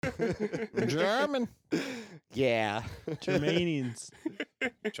German. Yeah. Germanians.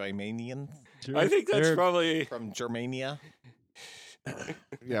 Germanian I think that's They're- probably from Germania.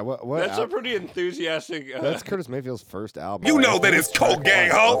 Yeah, what that's a pretty enthusiastic. That's Curtis Mayfield's first album. You know that it's Cold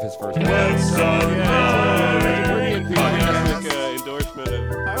Gang, ho! Of his first that's a pretty enthusiastic endorsement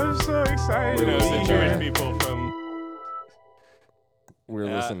of I'm so excited. the Jewish people from. We were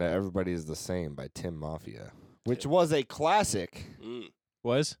listening to Everybody Is the Same by Tim Mafia, which was a classic.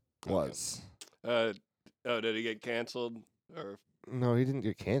 Was? Was. Did he get canceled or? No, he didn't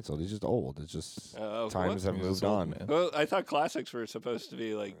get canceled. He's just old. It's just times have He's moved old, on. man. Well, I thought classics were supposed to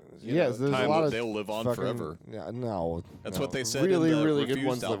be like. Yes, there's a time lot that of they'll live on fucking- forever. Yeah, no. That's no. what they said in Really, the really good Refused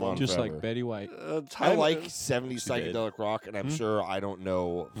ones live album. on Just forever. like Betty White. I time like is- 70s She did. psychedelic rock, and I'm sure I don't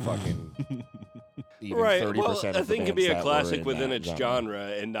know fucking even Right. 30% Well, of a the thing can bands be a that were classic in within that its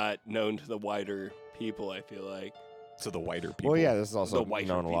genre and not known to the wider people. I feel like. To the whiter people. Well, yeah, this is also The whiter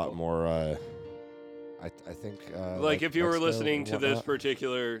known a lot people. more. I think Like if you were Mexico listening and to this whatnot.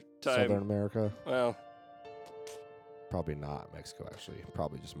 particular Southern time, America, well, probably not Mexico. Actually,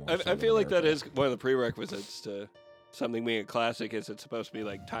 probably just more. I Southern feel like that America. is one of the prerequisites to something being a classic. Is it's supposed to be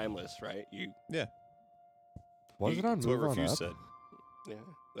like timeless, right? Was it on That's what Move On Refused Up? said. Yeah,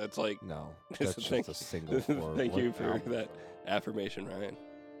 that's like. No, It's that's the just thing. a single. For Thank what you for album? that affirmation, Ryan.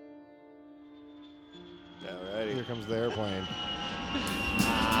 Here Alrighty. comes the airplane.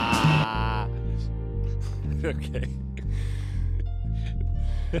 Okay.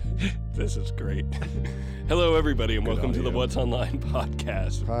 This is great. Hello, everybody, and Good welcome to the audio. What's Online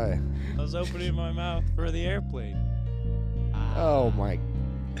podcast. Hi. I was opening my mouth for the airplane. Oh my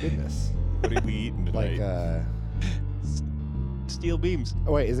goodness. What are we eating tonight? Like Steel beams.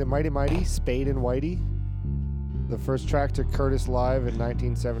 oh wait, is it Mighty Mighty? Spade and Whitey? The first track to Curtis Live in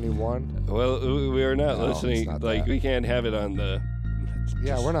 1971. Well, we are not No, it's listening. not Like, that. we can't have it on the.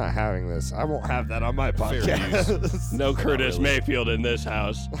 Yeah, we're not having this. I won't have that on my Fair podcast. No Curtis really. Mayfield in this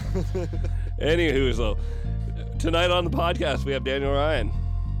house. Anywho, so tonight on the podcast, we have Daniel Ryan.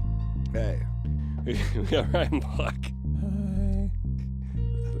 Hey. We got Ryan Block.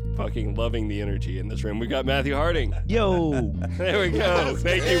 Fucking loving the energy in this room. We got Matthew Harding. Yo. There we go.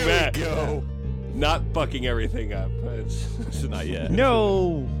 Thank you, Matt. Go. Not fucking everything up. It's Not yet.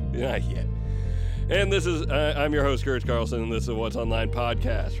 No. Not yet. And this is I'm your host, Kurt Carlson, and this is What's Online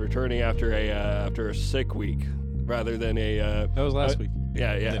podcast, returning after a sick week, rather than a That was last week.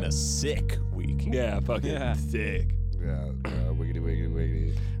 yeah In a sick week. yeah fucking Yeah. sick, Yeah, wiggity wiggity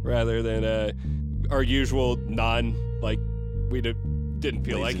wiggity. rather than our usual we didn't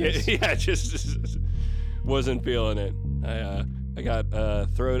feel like it. Laziness. Yeah, just wasn't feeling it. I got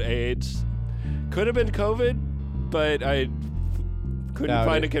throat AIDS. Could have been COVID, but I couldn't Doubt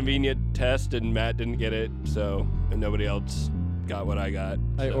find it. a convenient test, and Matt didn't get it, and nobody else got what I got.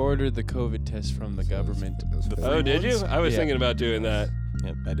 I so. ordered the COVID test from the government. Oh, did you? I was Yeah. thinking about doing that.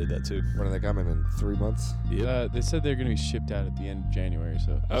 Yep, I did that too. When are they coming in 3 months? They said they're going to be shipped out at the end of January.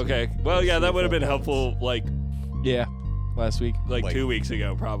 So Okay. Well, yeah, that would have been helpful. Like yeah, last week. 2 weeks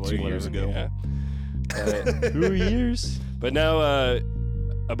ago, probably. 2 years ago. Yeah. 2 years. But now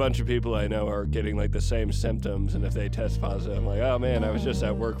a bunch of people I know are getting like the same symptoms, and if they test positive, I'm like, oh man, I was just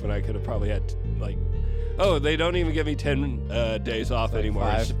at work when I could have probably had oh, they don't even give me 10 days off Like anymore.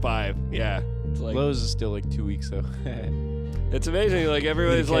 5? It's 5. Yeah. It's like Lowe's is still like 2 weeks though. it's amazing. Like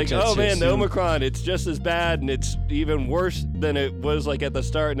everybody's You like, catch that oh shit man, the soon. Omicron, it's just as bad, and it's even worse than it was like at the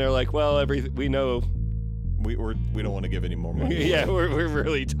start. And they're like, well, we know. We don't want to give any more money. Yeah, we're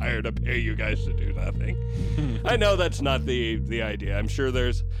really tired of paying you guys to do nothing. I know that's not the idea. I'm sure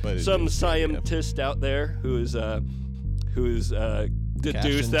there's But it some is the idea. scientist out there who's deduced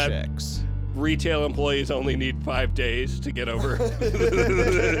Cashing that checks. retail employees only need 5 days to get over.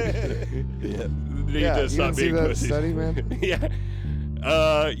 Yeah. Need Yeah, to you stop didn't see being that pussies. study, man? Yeah.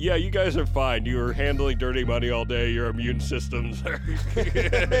 Yeah, you guys are fine. You were handling dirty money all day. Your immune systems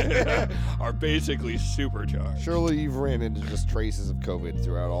are basically supercharged. Surely you've ran into just traces of COVID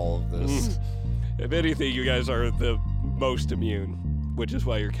throughout all of this. If anything, you guys are the most immune, which is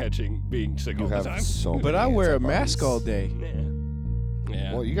why you're being sick You all the have time. so many But I wear a antibodies. mask all day.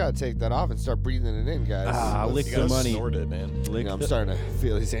 Yeah. Well, you gotta take that off and start breathing it in, guys. Ah, Let's- lick You the gotta money. snort it, man. You know, I'm starting to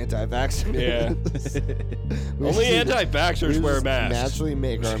feel these anti-vaxxers. We Only just- anti-vaxxers we wear just masks. Naturally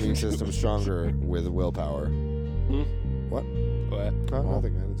make our immune system stronger with willpower. What? What? Oh,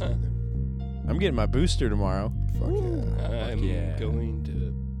 nothing. I didn't say anything. I'm getting my booster tomorrow. Fuck yeah. I'm yeah. going to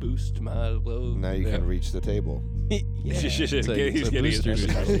boost my load. Now you can reach the table. Yeah. He's It's a getting his booster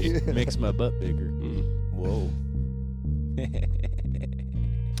booster. shot. Makes my butt bigger. Mm. Whoa.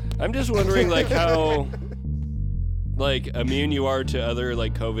 I'm just wondering, like, how like immune you are to other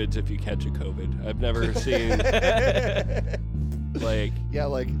like COVIDs if you catch a COVID. I've never seen like Yeah,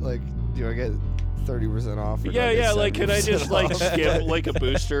 like do I get 30% off? Or do I yeah, get like can I just 70% like off? skip like a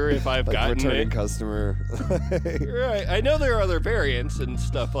booster if I've like gotten returning it? customer? Right. I know there are other variants and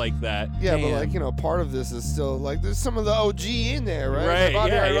stuff like that. Yeah, but Damn. like, you know, part of this is still like there's some of the OG in there, right? Right, My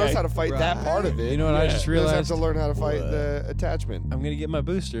body yeah, already knows yeah. how to fight that part of it. You know what I Yeah. just You just have realized? to learn how to fight What? the attachment. I'm gonna get my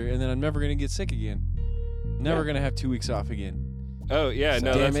booster, and then I'm never gonna get sick again. Never Yeah. gonna have 2 weeks off again. Oh yeah,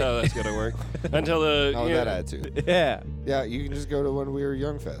 no, Damn that's it. how that's gonna work. Until the Oh, you that know- attitude. Yeah. Yeah, you can just go to when we were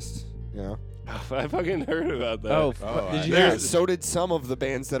Young Fest. You know. I fucking heard about that. Oh, Oh, did you Yeah. hear? There's- So did some of the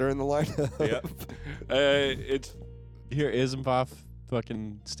bands that are in the lineup. Yep. It's Hear Ismpoff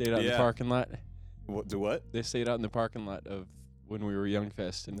fucking stayed out in the Yeah. parking lot. Do what? They stayed out in the parking lot of when we were Young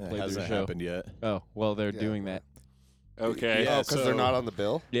Fest and That played their hasn't show. happened yet. Oh, well, they're Yeah. doing that. okay. Yeah, Oh, because they're so- not on the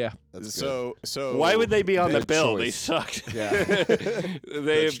bill. Yeah. That's good. So Why would they be on the Good bill? choice. They sucked. Yeah.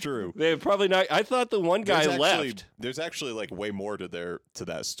 they That's true. They probably not. I thought the one guy There's actually, left. There's actually like way more to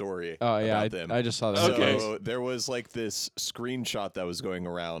that story. Oh, yeah. about them. I just saw that. Okay. So there was like this screenshot that was going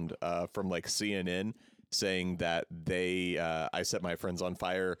around from like CNN saying that they I Set My Friends on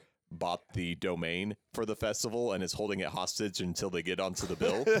Fire bought the domain for the festival and is holding it hostage until they get onto the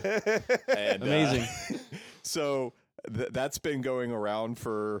bill. And, Amazing. So that's been going around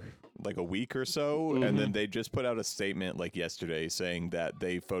for like a week or so, and then they just put out a statement like yesterday saying that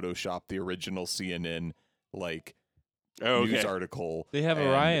they photoshopped the original CNN like Oh, news okay. article. They have and-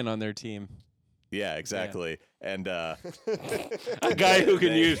 Orion on their team. Yeah, exactly. And A guy who can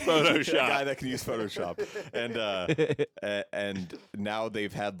they- use a guy Photoshop. that can use Photoshop. And now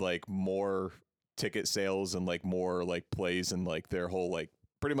they've had like more ticket sales and like more like plays, and like their whole like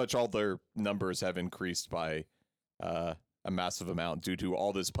pretty much all their numbers have increased by a massive amount due to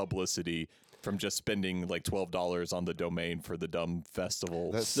all this publicity from just spending like $12 on the domain for the dumb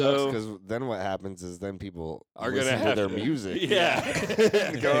festival. That So- sucks because then what happens is then people Are listen gonna to have their to- music. Yeah.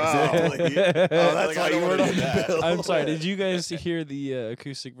 And go, oh, Exactly. that's Like, why I you don't weren't wanna on do the that. bill. I'm sorry. Did you guys hear the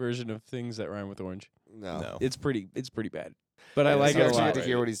acoustic version of Things That Rhyme with Orange? No. No. It's pretty bad. But I Yeah, like you it a actually lot. get to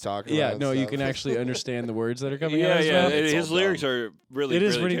hear what he's talking Yeah, about. no, you and can stuff. actually understand the words that are coming out Yeah, of his yeah. mouth. It's His all lyrics dumb. are really, It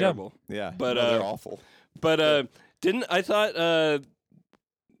is really pretty dumb. terrible. Yeah, But, no, they're uh, awful. But didn't I thought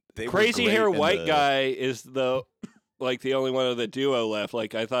They were crazy great hair in white the- guy is the like the only one of the duo left.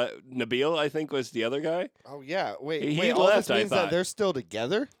 Like I thought Nabil, I think, was the other guy. Oh yeah, wait, He wait. All left, this I means that thought. they're still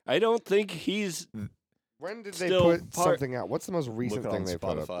together. I don't think he's. When did they Still put part- something out? What's the most recent Look it thing on they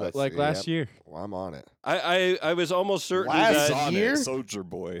put up? Spotify. Let's Like see. last Yep. year. Well, I'm on it. I was almost certain Last that on year? it, Soldier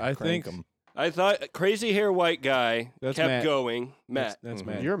Boy. I Crank think- 'em. I thought crazy hair white guy That's kept Matt. going. Matt. That's Mhm.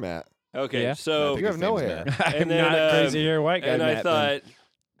 Matt. You're Matt. Okay, Yeah. so You have no hair. I'm And then, not crazy hair white guy. and I Matt, thought.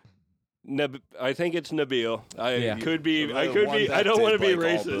 I think it's Nabil. I Yeah. could be. The I could one be. that I don't did, want to be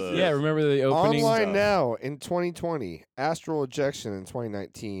like, all racist. the- then. Yeah, remember the opening? Online stuff. now in 2020, astral ejection in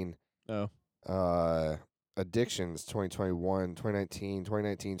 2019. Oh. Addictions 2021, 2019,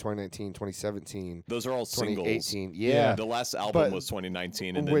 2017, Those are all singles. 2018. Yeah. The last album But- was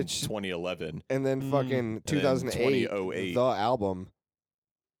 2019 and then which- 2011. And then fucking 2008, 2008. the album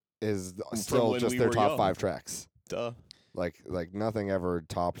is still when just we their were top young. 5 tracks. Duh. Like nothing ever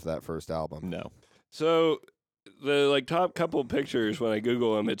topped that first album. No. So the like top couple pictures when I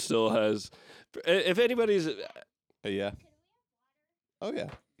Google them, it still has. If anybody's. Yeah. Oh yeah.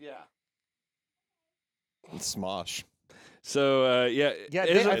 Yeah. It's Smosh. So yeah. Yeah,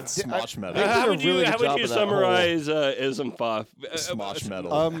 is they- it- It's Smosh metal. They did how a would you really how good would job you of that whole- summarize Ismpoff? Smosh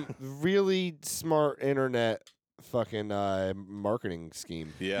metal. Really smart internet fucking marketing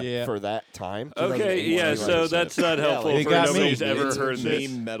scheme yeah. Yeah. for that time. Okay, 2008, yeah. like- So that's not Yeah, helpful like, for They got me. nobody's ever It's heard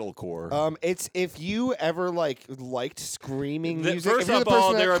this. meme metalcore. It's if you ever liked screaming The- music. first if you're of the person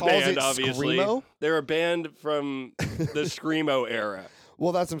all, that they're a calls band, it obviously. Screamo, They're a band from the screamo era.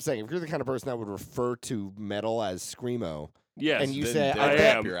 well, that's what I'm saying. If you're the kind of person that would refer to metal as screamo, Yes. and you then say, they're "I right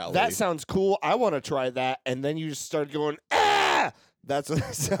bet up your alley. that sounds cool. I want to try that," and then you just start going, "Ah!" That's what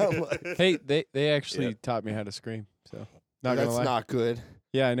it sounds like. Hey, they actually Yeah. taught me how to scream. So not That's gonna lie. not good.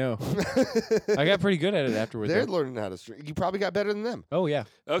 Yeah, I know. I got pretty good at it afterwards. They're though. learning how to scream. You probably got better than them. Oh yeah.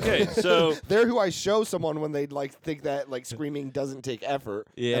 Okay, so They're who I show someone when they think that screaming doesn't take effort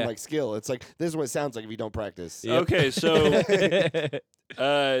Yeah. and skill. It's like this is what it sounds like if you don't practice. Yep. okay, so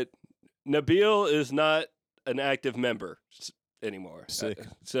Nabil is not an active member anymore. Sick.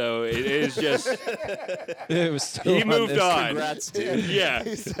 So it is just It was still he on moved this- on. Congrats, dude. Yeah.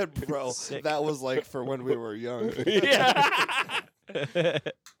 He said, "Bro, Sick. that was for when we were young." Yeah.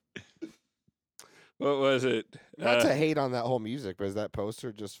 What was it? Not to hate on that whole music, but is that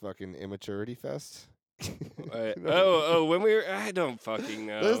poster just fucking immaturity fest? When we were, I don't fucking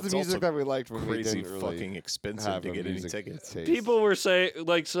know. This is It's the also music that we liked when we Crazy didn't really fucking expensive have to a get any music tickets. taste. People were saying,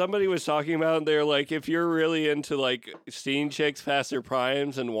 like, somebody was talking about, they're like, if you're really into, like, seeing chicks past their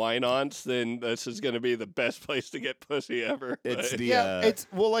primes and wine-ons, then this is going to be the best place to get pussy ever. It's But- the it's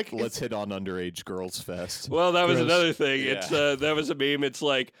like Let's Hit on Underage Girls Fest. well, that was Gross. another thing. Yeah. It's that was a meme. It's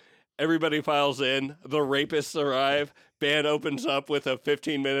like everybody files in, the rapists arrive, band opens up with a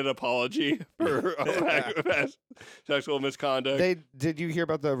 15-minute apology for sexual misconduct. Did you hear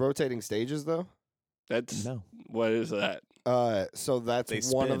about the rotating stages though? That's No. what is that? So that's They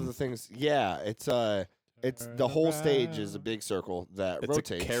one of spin. the things. Yeah, it's the whole stage is a big circle that It's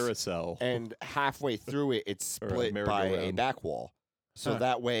rotates. a carousel. And halfway through it, it's Or a split by a merry-go-round. back wall. So Huh.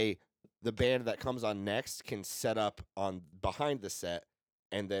 that way, the band that comes on next can set up on behind the set,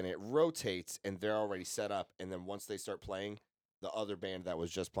 and then it rotates, and they're already set up. And then once they start playing, the other band that was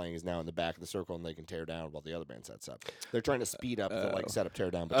just playing is now in the back of the circle, and they can tear down while the other band sets up. They're trying to speed up the like Oh. setup,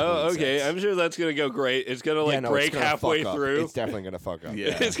 tear down. Between Oh, okay. sets. I'm sure that's gonna go great. It's gonna like Yeah, no, it's break gonna halfway fuck up. through. It's definitely gonna fuck up.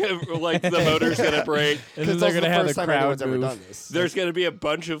 Yeah. It's gonna like the motor's gonna break. And then Because they're gonna have the time crowd anyone's ever move. done this. There's gonna be a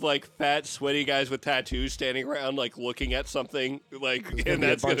bunch of like fat, sweaty guys with tattoos standing around, like looking at something, like, There's gonna and be a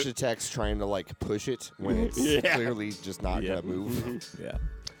that's bunch gonna. of techs trying to like push it when it's Yeah. clearly just not Yeah. gonna move. Yeah.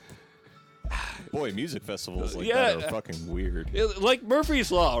 Boy, music festivals like Yeah. that are fucking weird. Like Murphy's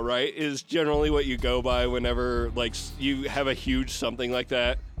Law, right, is generally what you go by whenever like you have a huge something like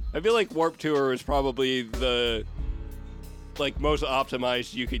that. I feel like Warped Tour is probably the like most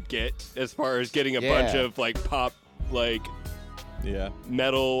optimized you could get as far as getting a bunch Yeah. of like pop, like Yeah.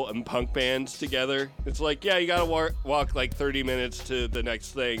 metal and punk bands together. It's like, yeah, you gotta walk like 30 minutes to the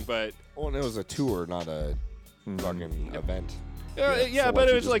next thing, but Well, and it was a tour, not a fucking event. yeah, So, but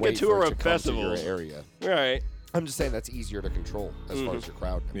it you was just like a wait for tour it to of come to your festivals. area. Right. I'm just saying that's easier to control as far as your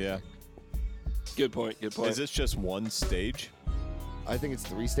crowd. and Yeah. everything. Good point. Good point. Is this just one stage I think it's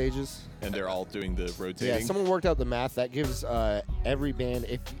 3 stages. and they're all doing the Yeah, rotating? someone worked out the math. That gives every band.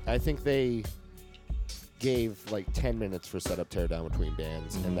 If I think they gave like 10 minutes for setup teardown between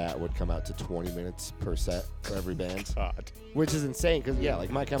bands, and that would come out to 20 minutes per set for every band, God. which is insane. Because yeah, like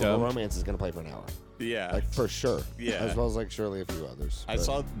My Chemical Dumb. Romance is gonna play for an hour, Yeah. like for sure. Yeah. as well as like surely a few others. I but-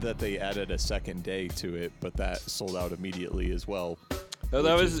 saw that they added a second day to it, but that sold out immediately as well. Oh,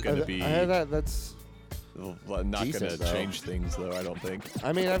 that which was is gonna be I heard that. That's. not decent, gonna though. change things though. I don't think.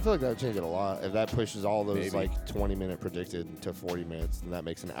 I mean, I feel like that would change it a lot if that pushes all those Maybe. like 20-minute predicted to 40 minutes, and that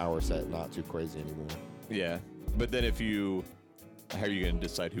makes an hour set not too crazy anymore. Yeah, but then how are you gonna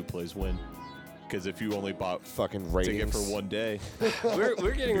decide who plays when? Because if you only bought Fucking ticket ratings for one day,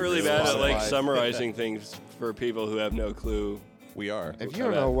 we're getting really bad at like Spotify. summarizing things for people who have no clue. we are. If you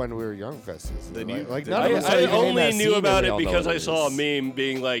don't know when We Were Young Fest is, Then like, you- like then none you- of us are I even in only that knew scene, and about we it all know because what I it saw a is. meme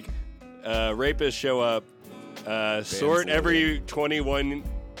being like, rapists show up, sort every 21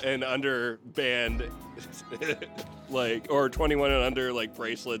 and under band, like, or 21 and under like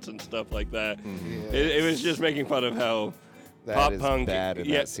bracelets and stuff like that. Yeah, It was just making fun of how that pop is punk, bad in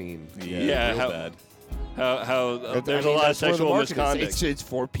yeah. that scene. Yeah, real how- bad. there's I mean, a lot of that's where the sexual market is. misconduct, It's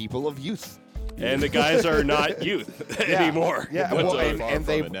for people of youth. and the guys are not youth Yeah. anymore. Yeah, Not well, so and, far and from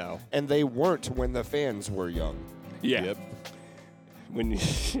they it now. and they weren't when the fans were young. Yeah. Yep. When you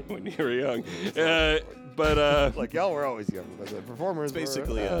when you were young, but Like y'all were always young, but the performers It's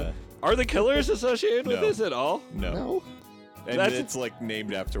basically are the Killers associated with No. this at all? no. no. And That's- it's like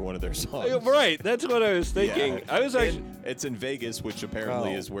named after one of their songs. Right, that's what I was thinking. Yeah. I was actually And it's in Vegas, which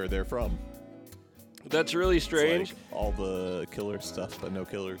apparently Oh. is where they're from. that's really It's strange. like all the killer stuff, but no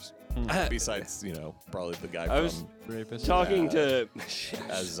killers. Besides, probably the guy I was from Rapist. talking to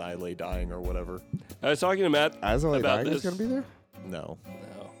As I Lay Dying or whatever. I was talking to Matt As I Lay about Dying is this. gonna be there. No,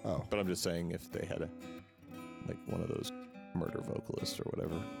 Oh, but I'm just saying if they had one of those murder vocalists or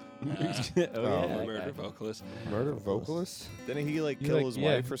whatever. Oh, yeah. murder vocalist. murder vocalist. Didn't he You kill like- his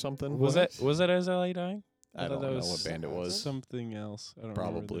yeah. wife or something? Was that As I Lay Dying? I thought don't that know was what band it was. Something else. I don't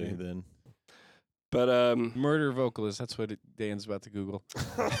remember the Probably name. then. But Murder vocalist. That's what Dan's about to Google.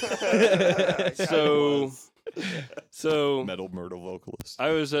 so Metal murder vocalist.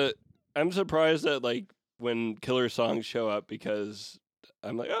 I'm surprised that like when killer songs show up because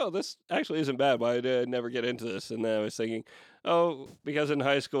I'm like, oh, this actually isn't bad. Why did I never get into this? And then I was thinking, oh, because in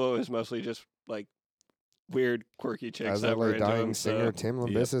high school it was mostly just like weird, quirky chicks As I that were Lay into Dying them. singer So. Tim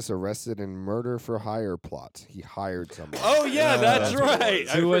Lambesis arrested in murder for hire plot. He hired someone. Oh yeah, that's that's what it right. was.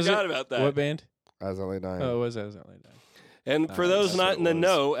 I Who was forgot it? about that. What band? As I Lay Dying. Oh, it was As I Lay Dying. And for Oh, those that's not what in it the was.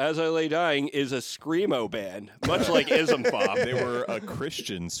 know, As I Lay Dying is a screamo band, much like Ismfob. They were a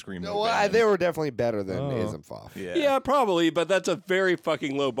Christian screamo No, band. they were definitely better than Oh. Ismfob. Yeah, Yeah, probably, but that's a very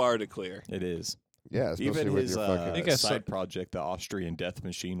fucking low bar to clear. it is. Yeah, especially Even with his your fucking. think I saw- side project, the Austrian Death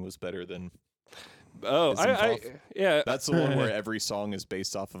Machine, was better than. Oh, I Isn't yeah. That's the one where every song is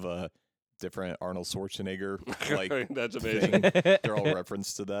based off of a different Arnold Schwarzenegger. Like That's amazing. they're all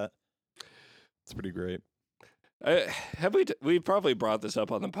referenced to that. It's pretty great. Have we probably brought this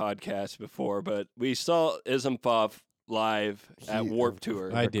up on the podcast before, but we saw Ismpoff live at Warp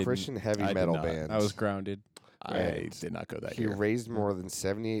Tour. I a didn't. Christian heavy I did metal not. band. I was grounded. I And did not go that He year. raised more than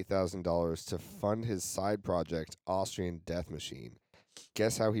 $78,000 to fund his side project, Austrian Death Machine.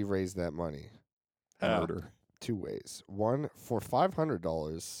 Guess how he raised that money? How? Murder. 2 ways. One, for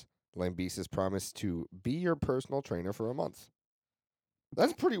 $500, Lambesis promised to be your personal trainer for a month.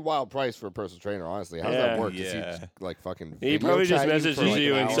 That's a pretty wild price for a personal trainer, honestly. How does Yeah. that work? Does he Yeah. just, like fucking He video probably just chat you messages for, like,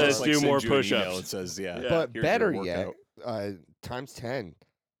 you an and hour? says, Just, "Do send more you an email. push-ups." It says, yeah. Yeah. But here's better your yet, workout. times 10.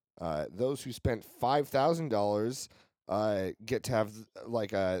 Those who spent $5,000 get to have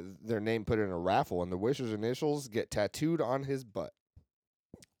their name put in a raffle, and the wisher's initials get tattooed on his butt.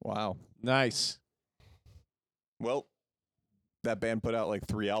 Wow. Nice. Well, that band put out like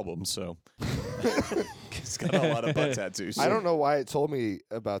 3 albums, so it's got a lot of butt tattoos. I don't know why it told me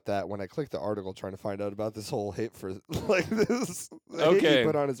about that when I clicked the article trying to find out about this whole hit for like this hit Okay. he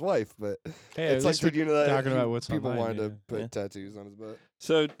put on his wife, but Hey, it's at like least we're did you know that talking about what's people online, wanted to put Yeah. tattoos on his butt.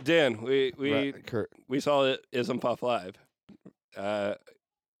 So Dan, we Right, Kurt, we saw Ismpoff live.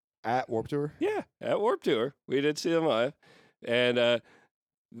 at Warped Tour. Yeah, at Warp Tour, we did see them live, and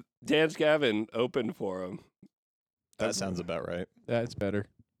Dan Scavin opened for him. That sounds about right. That's better.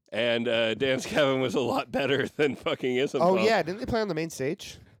 And Dan Scavin was a lot better than fucking Ismpoff. Oh yeah, didn't they play on the main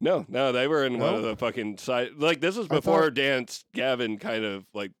stage? No, they were in one No? of the fucking side. Like this was I before thought- Dan Scavin kind of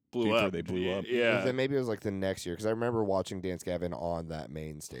like blew Before up. they blew up. Yeah. Then maybe it was like the next year because I remember watching Dance Gavin on that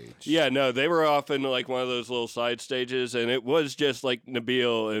main stage. Yeah, no, they were off in like one of those little side stages, and it was just like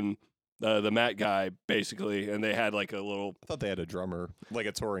Nabil and the Matt guy basically, and they had like a little. I thought they had a drummer, like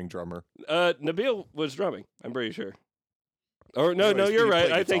a touring drummer. Nabil was drumming. I'm pretty sure. Or no, Anyways, you're he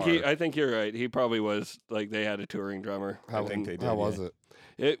right. played guitar. I think you're right. He probably was like they had a touring drummer. How, I think they did. how was yeah.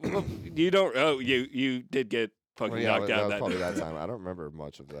 it? Well, you don't. Oh, you did get fucking Well, yeah, knocked that out was that. probably that time. I don't remember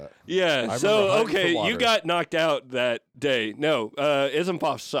much of that. Yeah. I So remember hunting for okay, you water. got knocked out that day. No,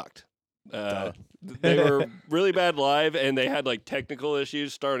 Ismpoff sucked. Duh. They were really bad live, and they had like technical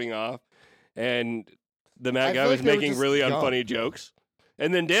issues starting off, and the Matt I guy feel was like they were making just really young. unfunny jokes,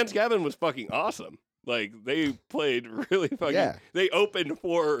 and then Dan Scavin was fucking awesome. Like they played really fucking. Yeah. They opened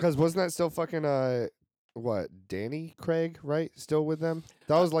for. Because wasn't that still fucking what Danny Craig right still with them?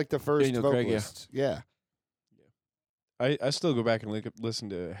 That was like the first Daniel Craig, yeah. vocalist. Yeah. I still go back and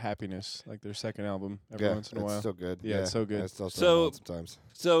listen to Happiness, like their second album, every Yeah, once in a it's while. still good. Yeah, it's so good. I still So- it sometimes.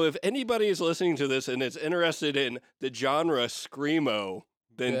 So if anybody is listening to this and is interested in the genre screamo,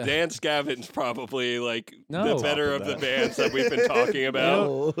 then Yeah. Dan Scavin's probably like No. the better Top of of the that. bands that we've been talking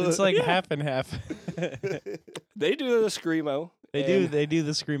about. It's like half and half. They do the screamo. They do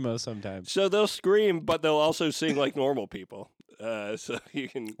the screamo sometimes. So they'll scream, but they'll also sing like normal people. So you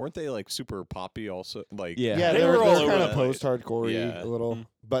can. Weren't they like super poppy also? Like Yeah. Yeah, They they were were all kind over of the place. post-hardcore Yeah. a little, Mhm.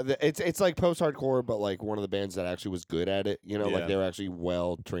 but it's like post-hardcore, but like one of the bands that actually was good at it. You know, like Yeah. they were actually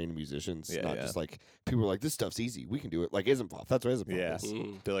well-trained musicians, Yeah, not yeah. just like people were like, "This stuff's easy, we can do it." Like Ismpoff, that's what Ismpoff Yeah. is.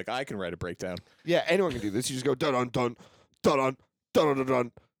 Mm. they're like, I can write a breakdown. Yeah, anyone can do this. You just go dun dun dun dun dun dun dun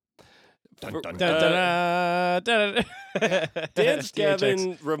dun. Dun, For- dun, Dun, dun. dun, dun, dun. Dan DHX.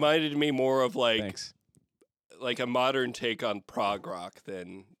 Scavin reminded me more of Thanks. like a modern take on prog rock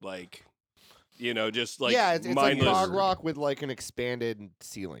than like, just like Yeah, it's like mindless. prog rock with like an expanded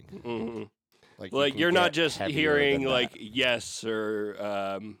ceiling. Mhm. Like, Like can you're not get just heavier hearing than like that. Yes or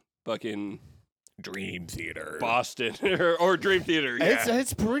fucking Dream Theater. Boston or Dream Theater. Yeah.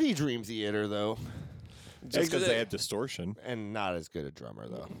 It's pretty Dream Theater though, Just because they have distortion. and not as good a drummer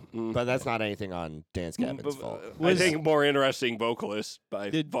though. Mm. But that's not anything on Dan Scavin's But, fault. I Was- think more interesting vocalist by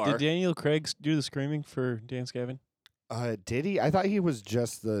Did far. Daniel Craig do the screaming for Dan Scavin? Did he? I thought he was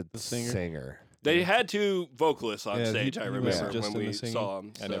just the singer? singer. They had two vocalists on Yeah, stage. he I was remember just when in we the singing. saw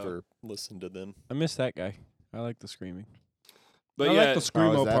him. I so- never listened to them. I miss that guy. I like the screaming. But I yeah, like the Oh,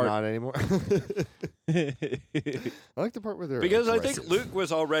 screamo is that part. not anymore? I like the part where they're because I aggressive. think Luke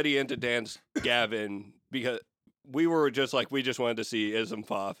was already into Dan Gavin because we were just like we just wanted to see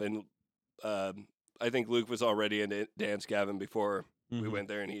Ismpoff, and I think Luke was already into Dan Gavin before we Mhm. went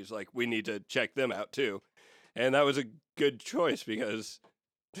there, and he's like, we need to check them out too, and that was a good choice because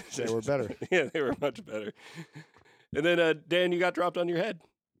They were better. Yeah, they were much better. And then Dan, you got dropped on your head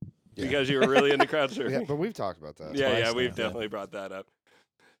Yeah. because you were really into crowd surfing. Yeah, but we've talked about that. Yeah, twice yeah, we've now. definitely brought that up.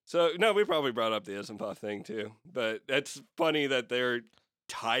 So no, we probably brought up the Ismpoff thing too, but it's funny that they're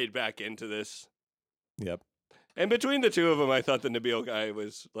tied back into this Yep. And between the two of them, I thought the Nabil guy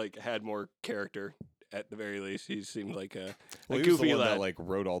was like had more character at the very least. He seemed like a Well, he was goofy the one lad. that like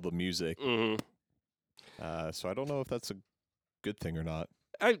wrote all the music. hmm So I don't know if that's a good thing or not.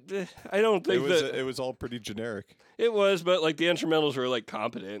 I don't think that It was all pretty generic. it was, but like the instrumentals were like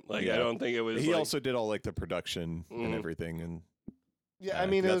competent. Like Yeah. I don't think it was. He like, also did all like the production and Mhm. everything, and Yeah, I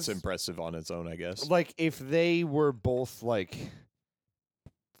mean, it that's was impressive on its own, I guess. like if they were both like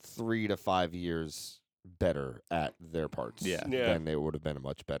 3 to 5 years better at their parts, Yeah. Yeah. then they would have been a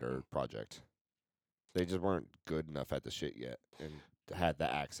much better project. They just weren't good enough at the shit yet, and had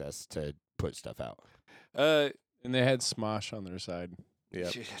the access to put stuff out. And they had Smosh on their side. Yeah.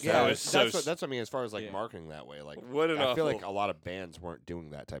 that was so. that's what I mean as far as like Yeah. marketing that way. Like, What an I feel like awful- a lot of bands weren't doing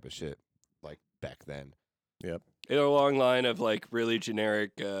that type of shit like back then. in a long line of like really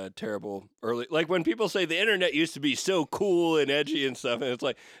generic, terrible early. Like when people say the internet used to be so cool and edgy and stuff, and it's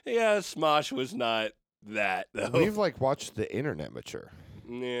like, yeah, Smosh was not that though. We've like watched the internet mature.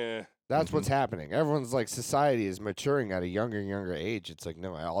 Yeah. That's what's happening. Everyone's like, society is maturing at a younger and younger age. It's like,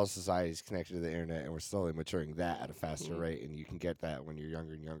 no, all society is connected to the internet, and we're slowly maturing that at a faster rate. And you can get that when you're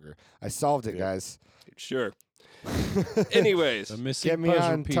younger and younger. I solved it, guys. Sure. Anyways, The missing Get me puzzle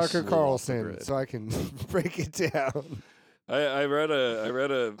on piece Tucker of the Carlson grid. so I can break it down. I read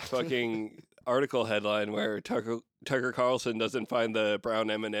a fucking article headline where Tucker Carlson doesn't find the brown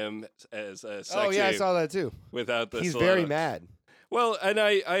M&M as sexy Oh yeah, I saw that too. without the He's stiletto. very mad. Well, and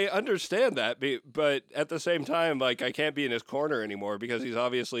I understand that, but at the same time, like I can't be in his corner anymore because he's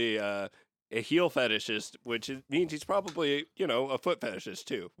obviously a heel fetishist, which means he's probably a foot fetishist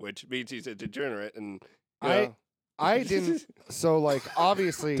too, which means he's a degenerate. And I didn't. So like,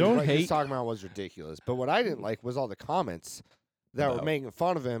 obviously, Don't what he was hate. talking about was ridiculous. But what I didn't like was all the comments that were About- making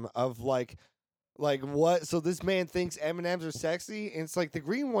fun of him of like what? So this man thinks M&Ms are sexy, and it's like the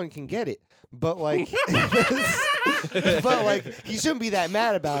green one can get it, but like, but like he shouldn't be that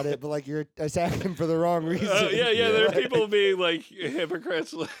mad about it. But like you're attacking him for the wrong reason. yeah, there are Like- people being like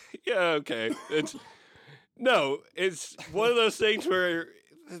hypocrites. Like, yeah, okay, it's one of those things where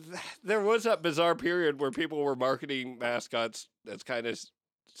there was that bizarre period where people were marketing mascots. That's kind of.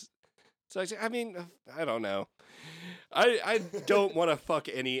 So I mean, I don't know. I don't want to fuck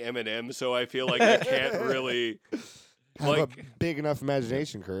any M&M, so I feel like I can't really. Have Like, a big enough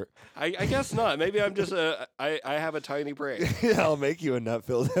imagination, Kurt. I guess not. Maybe I'm just I have a tiny brain. I'll make you a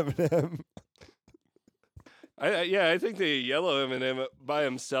nut-filled M&M. I think the yellow M&M by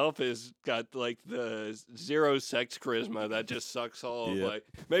himself has got like the zero sex charisma that just sucks all of Yep. like.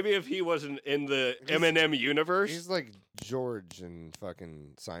 Maybe if he wasn't in the M&M universe. He's like George and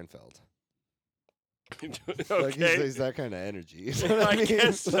fucking Seinfeld. Like Okay. he's that kind of energy. You know what I mean?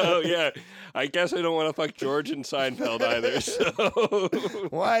 guess so, yeah. I guess I don't want to fuck George and Seinfeld either, so.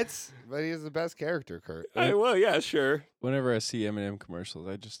 What? But he's the best character, Kurt. Well, yeah, sure. Whenever I see M&M commercials,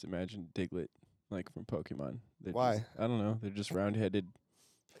 I just imagine Diglett, like from Pokemon. They're Why? just- I don't know. They're just round-headed.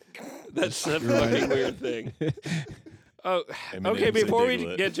 That's a You're right. fucking weird thing. Oh, M&Ms okay, and before we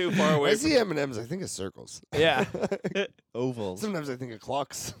Diglett. get too far away I from see M&Ms, I think of circles. Yeah. Ovals. Sometimes I think of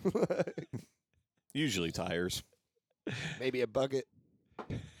clocks. Usually tires. Maybe a bucket.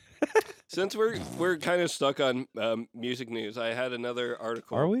 Since we're kind of stuck on music news, I had another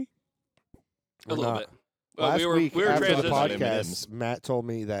article. Are we? A little bit. Last we were week after the transitioning. podcast, M&Ms. Matt told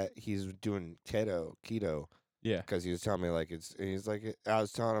me that he's doing keto Yeah. because he was telling me like he's like I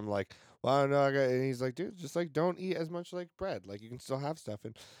was telling him like, well no, and he's like, dude, just like don't eat as much like bread, like you can still have stuff.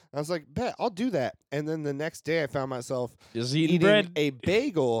 And I was like, bet I'll do that. And then the next day I found myself Just eating eating bread. a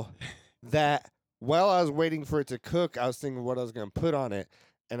bagel that while I was waiting for it to cook, I was thinking what I was gonna put on it,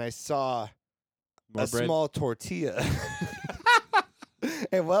 and I saw More a bread. small tortilla.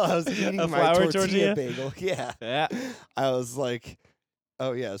 And while I was eating A my flour tortilla tortilla? bagel, yeah, Yeah. I was like,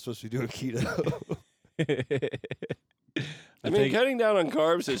 "Oh yeah, I'm supposed to be doing keto." I mean, cutting down on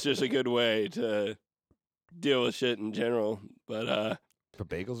carbs is just a good way to deal with shit in general. But But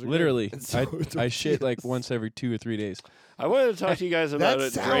bagels are good. literally, And so are I shit like tortillas. once every 2 or 3 days. I wanted to talk to you guys about That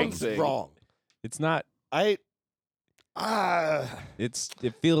a Drake sounds thing. wrong. It's not. It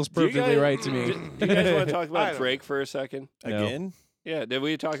It feels Do you perfectly guys- right to me. Do you guys want to talk I about don't Drake for a second? No. Again? Yeah, did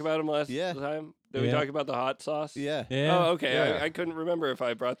we talk about him last Yeah. time? Did we Yeah. talk about the hot sauce? Yeah. Yeah. Oh, okay. Yeah. I couldn't remember if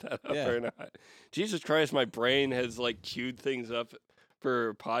I brought that up Yeah. or not. Jesus Christ, my brain has like queued things up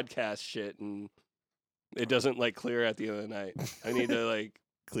for podcast shit, and it doesn't like clear at the end of the night. I need to like,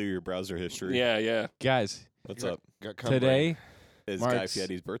 Clear your browser history. yeah. Guys, What's Got- up? got cum brain. today. It's Mark's- Guy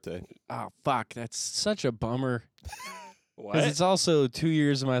Fieri's birthday. Oh fuck, that's such a bummer. What? Because it's also 2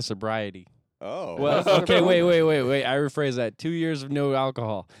 years of my sobriety. Oh. Well, that's not a okay, problem. wait. I rephrase that. 2 years of no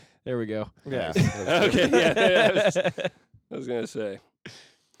alcohol. There we go. Yeah. Okay, yeah. I was gonna say.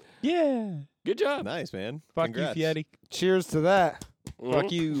 Yeah. Good job. Nice, man. Fuck Congrats. you, Fieri. Cheers to that. Fuck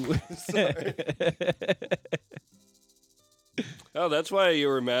Mhm. you. Oh, that's why you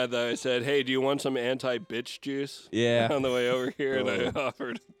were mad that I said, "Hey, do you want some anti-bitch juice?" Yeah. On the way over here, and I Oh.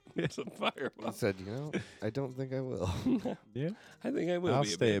 offered some I Fireball. said, I don't think I will. Yeah. I think I will. I'll be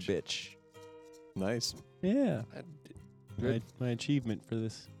stay a bitch. Nice. Yeah. Good. My achievement for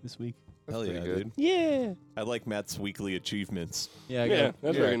this week. That's Hell yeah, pretty good. dude. Yeah. I like Matt's weekly achievements. Yeah. I Yeah, got.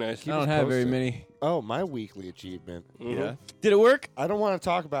 that's Yeah. very nice. Keep I don't us have very posted. many. Oh, my weekly achievement. Mhm. Yeah. Did it work? I don't want to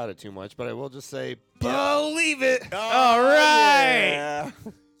talk about it too much, but I will just say, believe it. All right.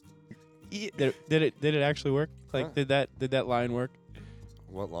 Yeah. Did it actually work? Like, Huh? did that line work?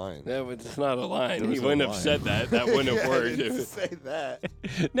 What line? It's not a line. There He was no wouldn't have line. said that. That wouldn't have Yeah, I worked. didn't say that.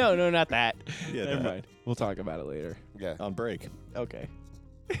 No, not that. Yeah, Never that. mind. We'll talk about it later. Yeah. On break. Okay.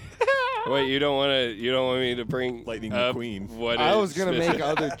 Wait, you don't want me to bring Lightning up McQueen. what I is was gonna make specific-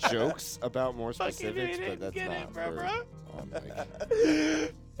 other jokes about more specifics, but that's not for on mic.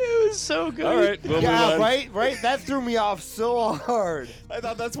 It was so good. All right, we'll move Yeah, on. right. That threw me off so hard. I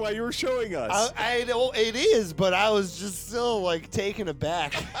thought that's why you were showing us. I know it is, but I was just still like taken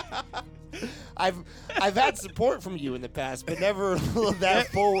aback. I've had support from you in the past, but never that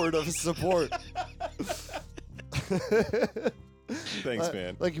forward of support. Thanks,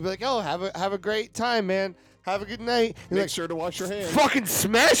 man. Like you'd be like, "Oh, have a great time, man. Have a good night." You're Make like, sure to wash your hands. "Fucking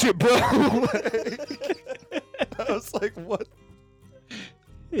smash it, bro." I was like, "What?"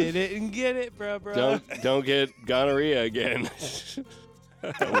 You didn't get it, bro. Don't get gonorrhea again.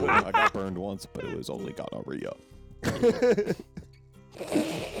 Oh, I got burned once, but it was only gonorrhea.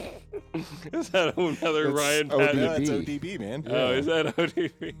 Is that another It's Ryan ODB. Patton? Yeah, it's ODB, man. Oh, is that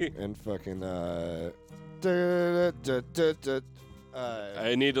ODB? And fucking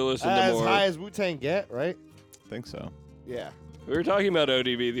I need to listen to as more. high as Wu-Tang get, right? think so. Yeah. We were talking about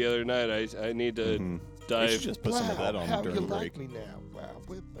ODB the other night. I need to Mhm. We dive. should just put some of that how on you during the like break. me now? Wow.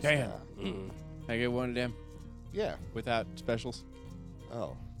 whip us Damn. now. Mm. I get one of them Yeah. without specials.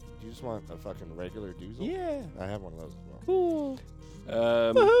 Oh. You just want a fucking regular doozle? Yeah. I have one of those as well. Cool.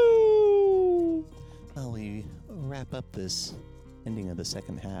 Um, While we wrap up this ending of the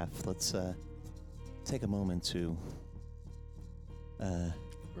second half, let's take a moment to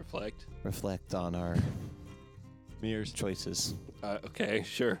reflect on our Mirrors. choices. okay,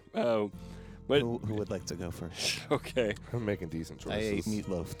 sure. But Who would like to go first? okay. I'm making decent I ate choices.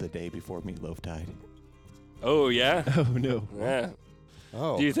 meatloaf the day before Meatloaf died. Oh yeah. Oh no. Yeah.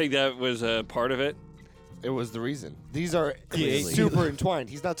 Oh. Do you think that was a part of it? It was the reason. These are Clearly. super entwined.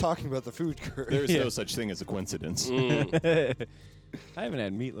 He's not talking about the food curve. There's Yeah. no such thing as a coincidence. Mm. I haven't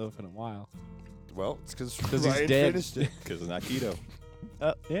had meatloaf in a while. Well, it's because 'Cause he's Ryan dead. finished it. Because it's not keto.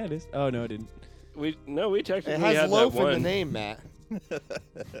 Oh yeah, it is. Oh no, it didn't. We technically It had has that loaf in one. the name, Matt.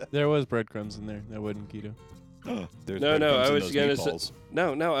 There was breadcrumbs in there. That wasn't keto. There's No, breadcrumbs I in was those gonna say- meatballs.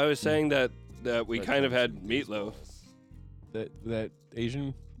 No, I was saying that we kind of had meatloaf. That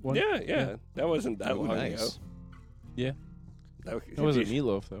Asian one. Yeah. That wasn't that Ooh, long nice. ago. Yeah. That, It wasn't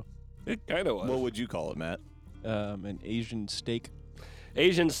meatloaf though. It kind of was. What would you call it, Matt? An Asian steak.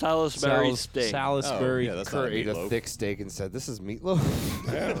 Asian Salisbury steak. Salisbury. Oh, yeah, that's Kerr not ate a meatloaf. thick steak and said, "This is meatloaf."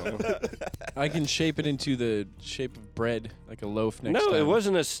 I don't know. I can shape it into the shape of bread, like a loaf next No, time. it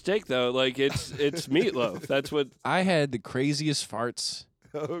wasn't a steak though. Like it's meatloaf. That's what. I had the craziest farts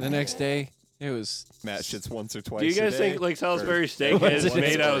the next day. It was Matt shits once or twice. Do you guys a day? think like Salisbury Or steak Once is a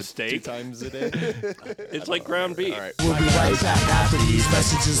made day. out or of steak? 2 times a day? It's like ground beef. All right. We'll be right back after these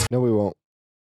messages. No, we won't.